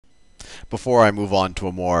before I move on to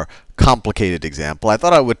a more complicated example, I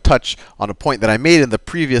thought I would touch on a point that I made in the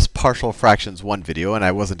previous partial fractions 1 video, and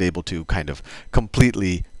I wasn't able to kind of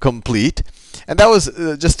completely complete. And that was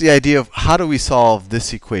just the idea of how do we solve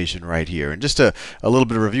this equation right here. And just a little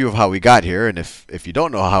bit of review of how we got here. And if you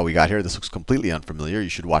don't know how we got here, this looks completely unfamiliar, you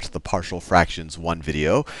should watch the partial fractions 1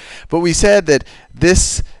 video. But we said that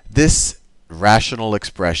this rational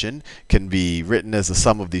expression can be written as the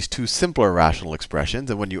sum of these two simpler rational expressions.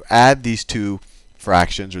 And when you add these two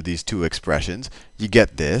fractions or these two expressions, you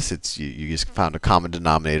get this. You just found a common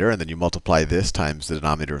denominator, and then you multiply this times the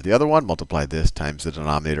denominator of the other one, multiply this times the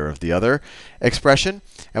denominator of the other expression.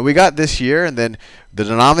 And we got this here, and then the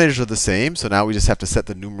denominators are the same, so now we just have to set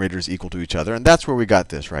the numerators equal to each other, and that's where we got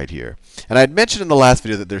this right here. And I had mentioned in the last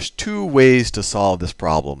video that there's two ways to solve this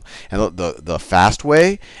problem. And the fast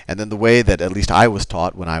way, and then the way that at least I was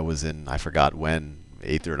taught when I was in, I forgot when,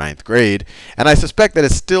 8th or 9th grade. And I suspect that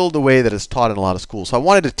it's still the way that it's taught in a lot of schools. So I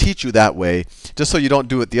wanted to teach you that way, just so you don't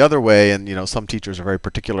do it the other way. And some teachers are very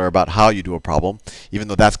particular about how you do a problem, even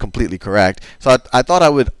though that's completely correct. So I thought I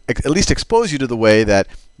would at least expose you to the way that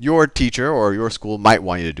your teacher or your school might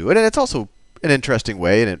want you to do it. And it's also an interesting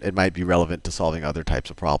way, and it might be relevant to solving other types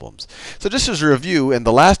of problems. So just as a review, in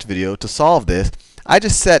the last video, to solve this, I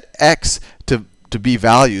just set x to be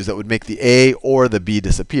values that would make the a or the b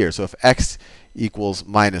disappear. So if x equals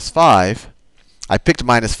minus 5, I picked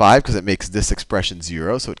minus 5 because it makes this expression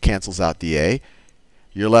 0, so it cancels out the a.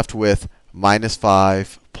 You're left with minus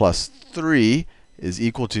 5 plus 3 is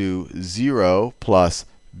equal to 0 plus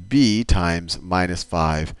b times minus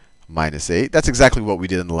 5 minus 8. That's exactly what we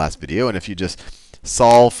did in the last video. And if you just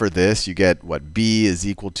solve for this, you get what b is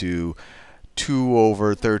equal to 2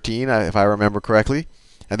 over 13, if I remember correctly.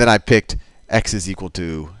 And then I picked x is equal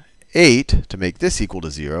to 8 to make this equal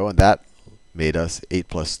to 0, and that made us 8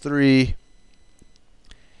 plus 3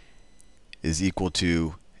 is equal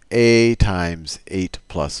to a times 8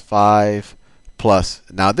 plus 5 plus,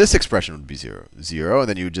 now this expression would be 0, and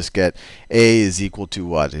then you would just get a is equal to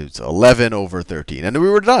what? It's 11 over 13. And then we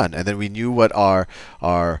were done. And then we knew what our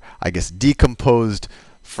I guess, decomposed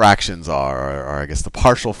fractions are, or I guess the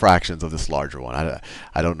partial fractions of this larger one.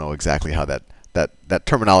 I don't know exactly how that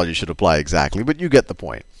terminology should apply exactly, but you get the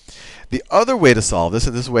point. The other way to solve this,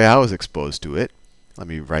 and this is the way I was exposed to it, let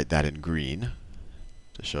me write that in green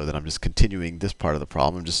to show that I'm just continuing this part of the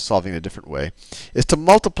problem, I'm just solving it a different way, is to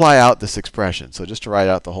multiply out this expression. So just to write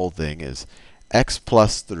out the whole thing is x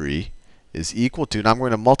plus 3 is equal to, now I'm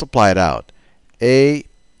going to multiply it out,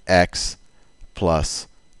 ax plus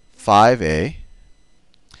 5a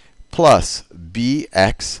plus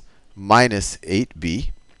bx minus 8b.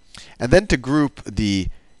 And then to group the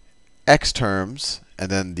x terms and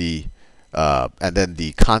then the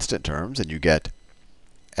constant terms, and you get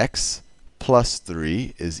x plus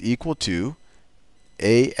 3 is equal to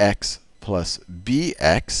ax plus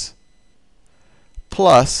bx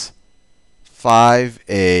plus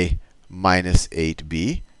 5a minus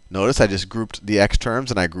 8b. Notice I just grouped the x terms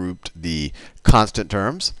and I grouped the constant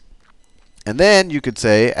terms. And then you could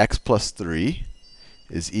say x plus 3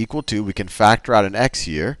 is equal to, we can factor out an x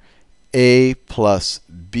here, a plus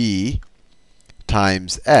b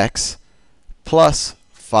times x plus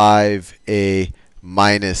 5a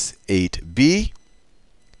minus 8b.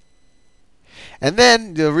 And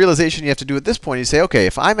then the realization you have to do at this point, you say, okay,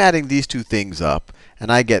 if I'm adding these two things up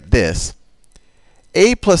and I get this,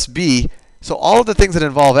 a plus b, so all of the things that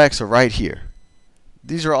involve x are right here.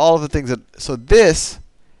 These are all of the things that, so this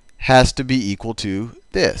has to be equal to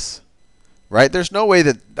this. Right? There's no way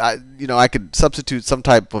that I could substitute some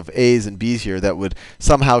type of a's and b's here that would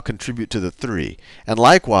somehow contribute to the 3. And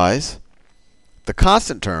likewise, the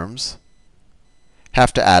constant terms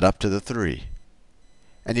have to add up to the 3.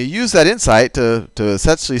 And you use that insight to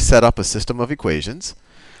essentially set up a system of equations.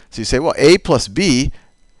 So you say, well, a plus b,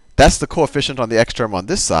 that's the coefficient on the x term on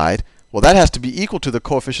this side. Well, that has to be equal to the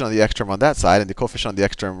coefficient on the x term on that side. And the coefficient on the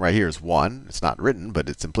x term right here is 1. It's not written, but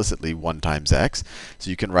it's implicitly 1 times x. So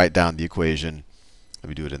you can write down the equation. Let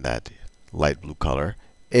me do it in that light blue color.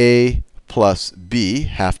 A plus b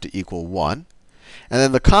have to equal 1. And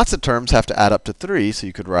then the constant terms have to add up to 3. So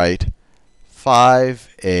you could write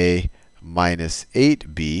 5a minus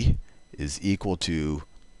 8b is equal to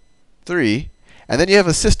 3. And then you have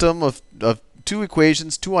a system of two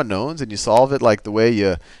equations, two unknowns, and you solve it like the way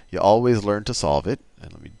you always learn to solve it.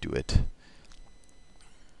 And let me do it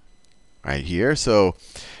right here. So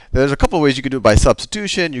there's a couple of ways you could do it by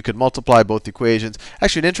substitution. You could multiply both equations.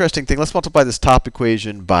 Actually, an interesting thing, let's multiply this top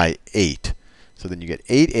equation by 8. So then you get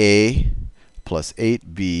 8a plus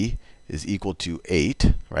 8b is equal to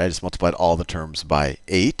 8. Right? I just multiplied all the terms by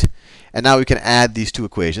 8. And now we can add these two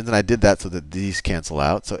equations. And I did that so that these cancel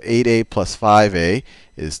out. So 8a plus 5a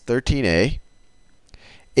is 13a.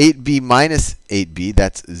 8b minus 8b,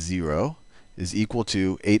 that's 0, is equal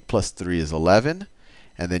to 8 plus 3 is 11.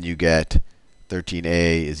 And then you get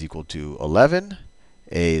 13a is equal to 11.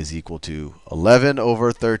 A is equal to 11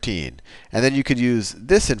 over 13. And then you could use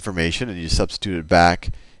this information and you substitute it back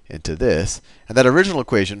into this. And that original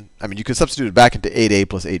equation, I mean, you could substitute it back into 8a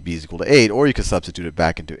plus 8b is equal to 8, or you could substitute it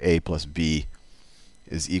back into a plus b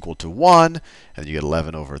is equal to 1. And you get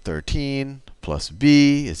 11 over 13 plus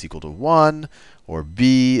b is equal to 1, or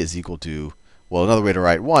b is equal to, well, another way to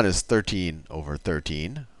write 1 is 13 over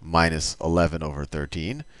 13 minus 11 over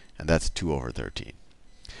 13, and that's 2 over 13.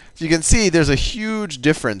 So you can see there's a huge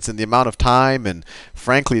difference in the amount of time and,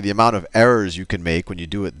 frankly, the amount of errors you can make when you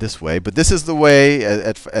do it this way. But this is the way,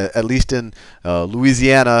 at least in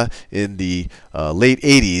Louisiana in the late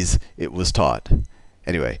 80s, it was taught.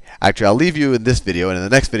 Anyway, actually, I'll leave you in this video, and in the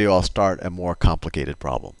next video, I'll start a more complicated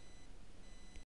problem.